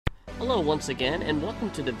Hello once again, and welcome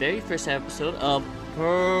to the very first episode of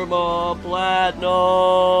Perma Platinum!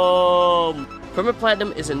 Perma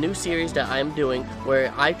Platinum is a new series that I am doing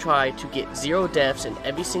where I try to get 0 deaths in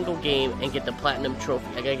every single game and get the Platinum trophy.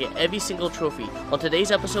 I gotta get every single trophy. On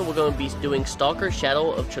today's episode, we're going to be doing Stalker,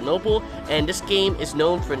 Shadow of Chernobyl, and this game is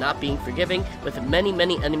known for not being forgiving with many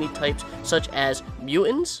enemy types such as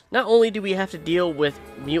mutants. Not only do we have to deal with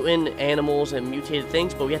mutant animals and mutated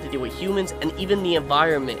things, but we have to deal with humans and even the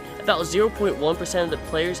environment. About 0.1% of the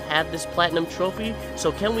players have this Platinum trophy,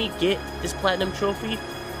 so can we get this Platinum trophy?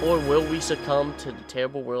 Or will we succumb to the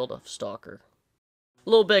terrible world of Stalker? A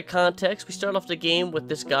little bit of context, we start off the game with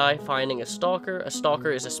this guy finding a Stalker. A Stalker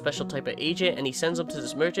is a special type of agent, and he sends them to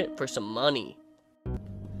this merchant for some money.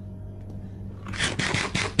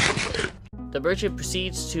 The merchant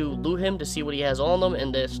proceeds to loot him to see what he has on him,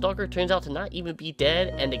 and the Stalker turns out to not even be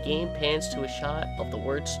dead, and the game pans to a shot of the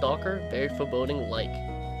word Stalker, very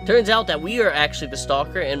foreboding-like. Turns out that we are actually the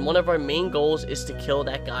Stalker, and one of our main goals is to kill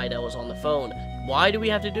that guy that was on the phone. Why do we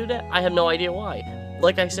have to do that? I have no idea why.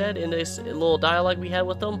 Like I said in this little dialogue we had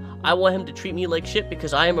with him, I want him to treat me like shit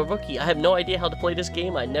because I am a rookie. I have no idea how to play this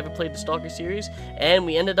game. I never played the Stalker series, and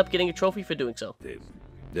we ended up getting a trophy for doing so.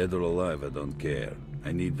 Dead or alive, I don't care.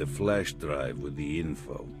 I need the flash drive with the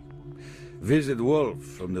info. Visit Wolf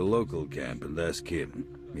from the local camp and ask him.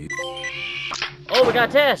 Oh, we got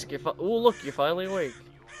a task! Oh, look, you're finally awake.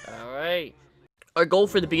 Alright. Our goal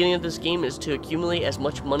for the beginning of this game is to accumulate as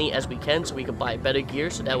much money as we can so we can buy better gear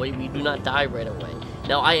so that way we do not die right away.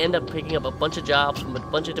 Now, I end up picking up a bunch of jobs from a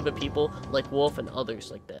bunch of different people like Wolf and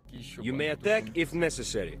others like that. You may attack if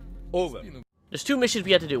necessary. Over. There's 2 missions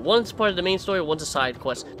we have to do. One's part of the main story, one's a side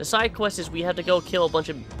quest. The side quest is we have to go kill a bunch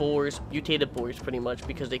of boars, mutated boars pretty much,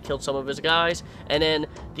 because they killed some of his guys. And then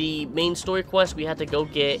the main story quest we have to go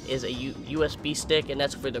get is a USB stick, and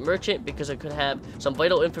that's for the merchant because it could have some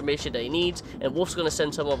vital information that he needs, and Wolf's going to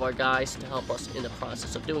send some of our guys to help us in the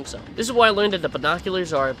process of doing so. This is why I learned that the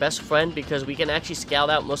binoculars are our best friend because we can actually scout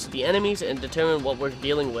out most of the enemies and determine what we're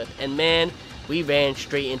dealing with. And man, we ran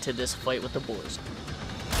straight into this fight with the boars.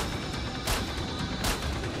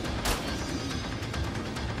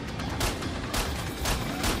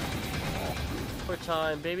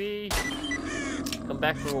 Time, baby. Come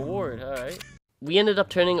back for reward. Alright. We ended up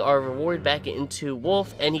turning our reward back into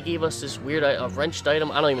Wolf, and he gave us this weird wrenched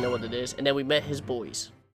item. I don't even know what it is. And then we met his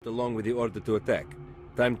boys. Along with the order to attack.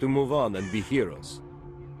 Time to move on and be heroes.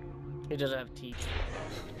 He doesn't have teeth.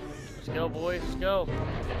 Let's go, boys. Let's go.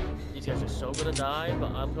 These guys are so gonna die,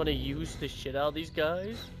 but I'm gonna use the shit out of these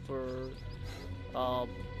guys for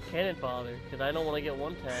cannon fodder, because I don't want to get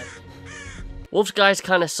one tapped. Wolf's guys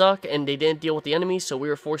kind of suck, and they didn't deal with the enemies, so we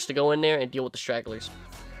were forced to go in there and deal with the stragglers.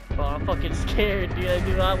 Oh, I'm fucking scared, dude. I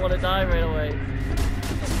do not want to die right away.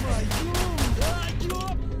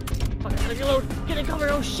 Fuck, I gotta reload. Get in cover.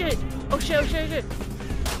 Oh shit. Oh shit, oh shit, oh shit.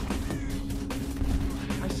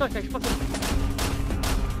 I suck. I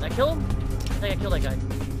fucking... Did I kill him? I think I killed that guy.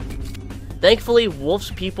 Thankfully, Wolf's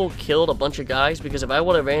people killed a bunch of guys, because if I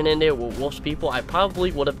would have ran in there with Wolf's people, I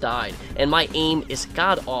probably would have died. And my aim is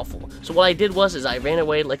god-awful. So what I did was, I ran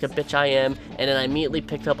away like a bitch I am, and then I immediately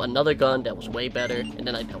picked up another gun that was way better, and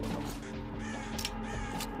then I dealt with them.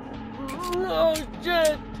 Oh,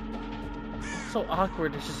 shit! It's so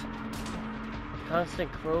awkward, it's just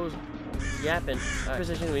constant crows yapping. Alright,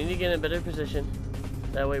 position, we need to get in a better position.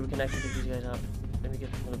 That way we can actually get these guys out. Let me get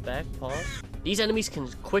from the back, pause. These enemies can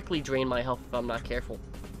quickly drain my health if I'm not careful.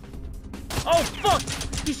 Oh, fuck!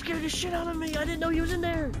 He scared the shit out of me! I didn't know he was in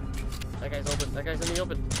there! That guy's open. That guy's in the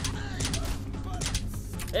open.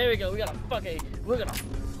 There we go. We got a fucking... We're gonna...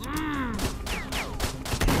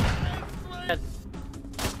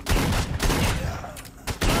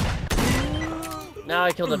 Now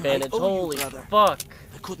I killed the bandits. Holy fuck.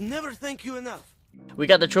 I could never thank you enough. We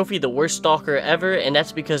got the trophy, the worst Stalker ever, and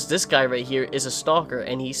that's because this guy right here is a Stalker,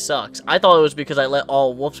 and he sucks. I thought it was because I let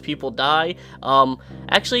all Wolf's people die.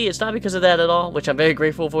 Actually, it's not because of that at all, which I'm very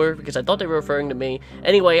grateful for, because I thought they were referring to me.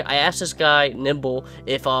 Anyway, I asked this guy, Nimble,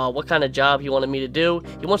 if, what kind of job he wanted me to do.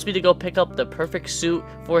 He wants me to go pick up the perfect suit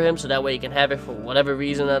for him, so that way he can have it for whatever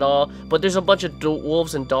reason at all. But there's a bunch of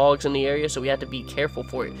wolves and dogs in the area, so we have to be careful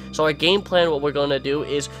for it. So our game plan, what we're going to do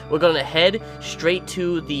is, we're going to head straight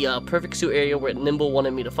to the perfect suit area where Nimble people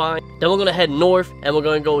wanted me to find. Then we're gonna head north, and we're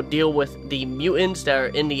gonna go deal with the mutants that are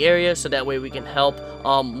in the area, so that way we can help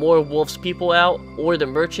more Wolf's people out, or the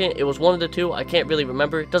merchant. It was one of the two. I can't really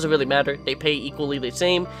remember. It doesn't really matter. They pay equally the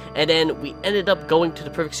same. And then we ended up going to the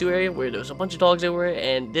perfect suit area where there was a bunch of dogs everywhere,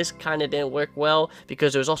 and this kind of didn't work well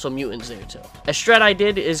because there was also mutants there too. A strat I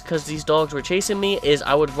did is, because these dogs were chasing me, is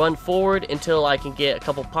I would run forward until I can get a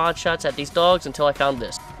couple pod shots at these dogs until I found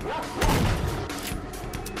this.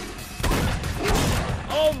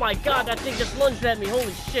 Oh my god, that thing just lunged at me.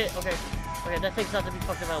 Holy shit. Okay, that thing's not to be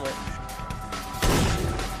fucked around with.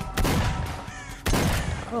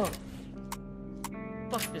 Oh.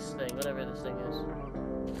 Fuck this thing, whatever this thing is.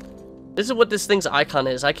 This is what this thing's icon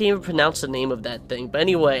is. I can't even pronounce the name of that thing. But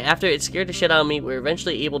anyway, after it scared the shit out of me, we were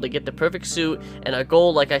eventually able to get the perfect suit. And our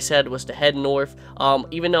goal, like I said, was to head north.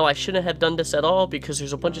 Even though I shouldn't have done this at all, because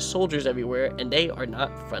there's a bunch of soldiers everywhere, and they are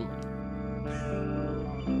not friendly.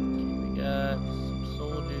 We got some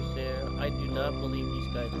soldiers there. I do not believe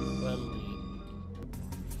these guys are friendly.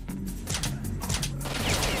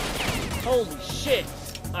 Holy shit!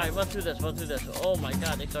 Alright, run through this. Oh my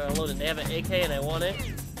god, they started unloading. They have an AK and I want it.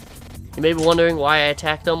 You may be wondering why I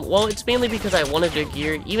attacked them. Well, it's mainly because I wanted their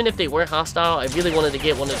gear. Even if they weren't hostile, I really wanted to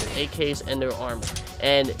get one of their AKs and their armor.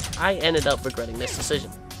 And I ended up regretting this decision.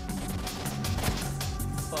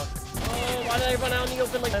 Fuck. Oh, why did I run out in the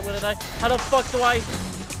open like that? What did I? How the fuck do I?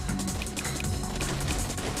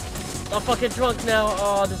 I'm fucking drunk now.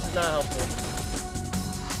 Oh, this is not helpful.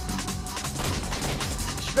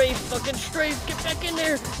 Strafe, get back in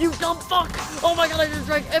there, you dumb fuck! Oh my god, I just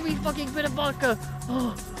drank every fucking bit of vodka!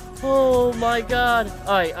 Oh my god.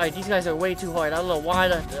 Alright, these guys are way too hard. I don't know why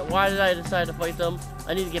did I decide to fight them.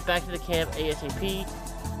 I need to get back to the camp ASAP.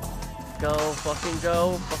 Go, fucking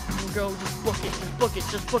go. Just book it.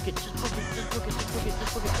 Book it.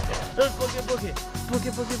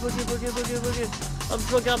 I'm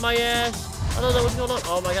drunk out my ass. I don't know what's going on.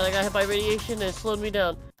 Oh my god, I got hit by radiation and it slowed me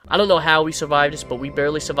down. I don't know how we survived this, but we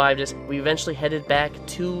barely survived this. We eventually headed back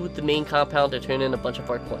to the main compound to turn in a bunch of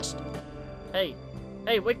our quests. Hey,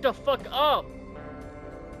 wake the fuck up!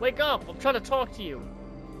 Wake up! I'm trying to talk to you.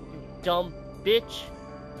 You dumb bitch.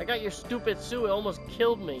 I got your stupid suit. It almost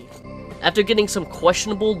killed me. After getting some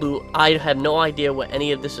questionable loot, I have no idea what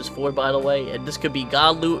any of this is for, by the way. And this could be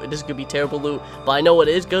god loot, and this could be terrible loot. But I know what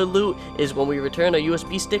is good loot is when we returned our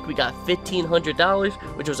USB stick, we got $1,500,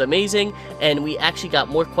 which was amazing. And we actually got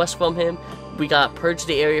more quests from him. We got purge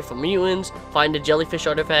the area from mutants, find the jellyfish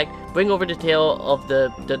artifact, bring over the tail of the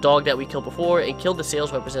dog that we killed before, and kill the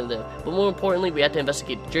sales representative. But more importantly, we had to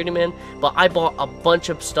investigate the journeyman. But I bought a bunch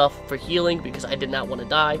of stuff for healing because I did not want to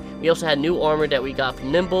die. We also had new armor that we got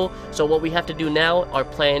from Nimble. So what we have to do now, our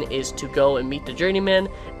plan is to go and meet the journeyman.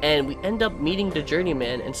 And we end up meeting the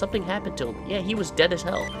journeyman, and something happened to him. Yeah, he was dead as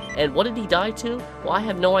hell. And what did he die to? Well, I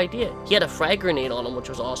have no idea. He had a frag grenade on him, which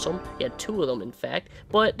was awesome. He had 2 of them, in fact.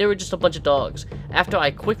 But they were just a bunch of dogs. After I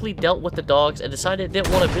quickly dealt with the dogs, I decided I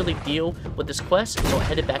didn't want to really deal with this quest, so I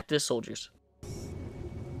headed back to the soldiers.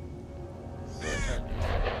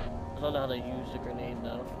 I don't know how to use the grenade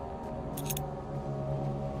now.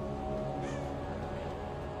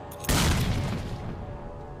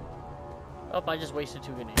 Oh, I just wasted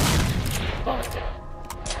 2 grenades. Fuck.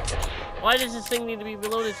 Why does this thing need to be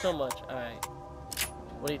reloaded so much? Alright.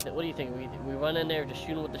 What do you think? We run in there, just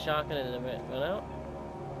shoot him with the shotgun and then run out?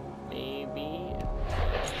 Maybe.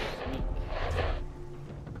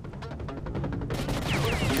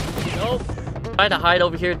 Nope. I tried to hide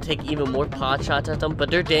over here to take even more pot shots at them, but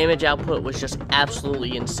their damage output was just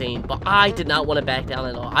absolutely insane. But I did not want to back down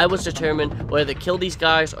at all. I was determined whether to kill these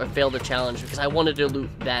guys or fail the challenge because I wanted to loot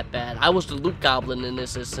that bad. I was the loot goblin in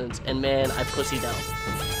this instance, and man, I pussied out.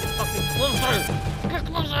 Fucking closer! Get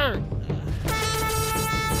closer!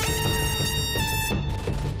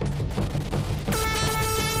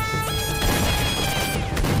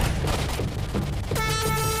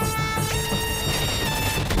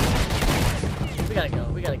 We gotta go.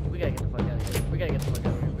 We gotta get the fuck out of here. We gotta get the fuck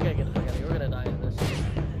out of here. We're gonna die in this.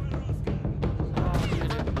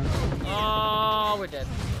 Oh, we're dead.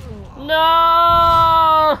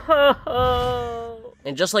 No!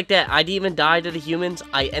 And just like that, I didn't even die to the humans.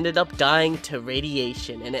 I ended up dying to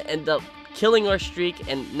radiation, and it ended up killing our streak.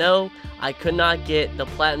 And no, I could not get the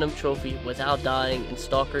platinum trophy without dying in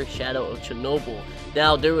Stalker Shadow of Chernobyl.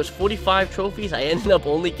 Now, there was 45 trophies. I ended up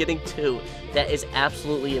only getting 2. That is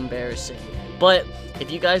absolutely embarrassing. But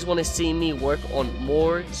if you guys want to see me work on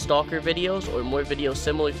more Stalker videos or more videos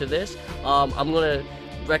similar to this, I'm going to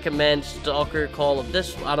recommend Stalker Call of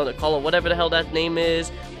this, I don't know, Call of whatever the hell that name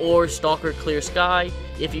is, or Stalker Clear Sky.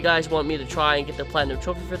 if you guys want me to try and get the Platinum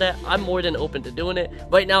Trophy for that, I'm more than open to doing it.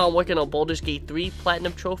 Right now, I'm working on Baldur's Gate 3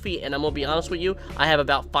 Platinum Trophy, and I'm going to be honest with you, I have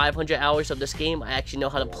about 500 hours of this game. I actually know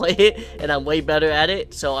how to play it, and I'm way better at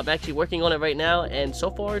it, so I'm actually working on it right now, and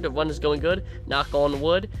so far, the run is going good, knock on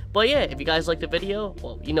wood. But yeah, if you guys like the video,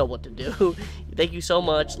 well, you know what to do. Thank you so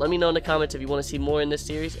much. Let me know in the comments if you want to see more in this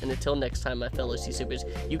series, and until next time, my fellow Sea Supers,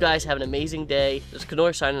 you guys have an amazing day. This is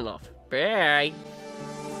K-norr signing off. Bye!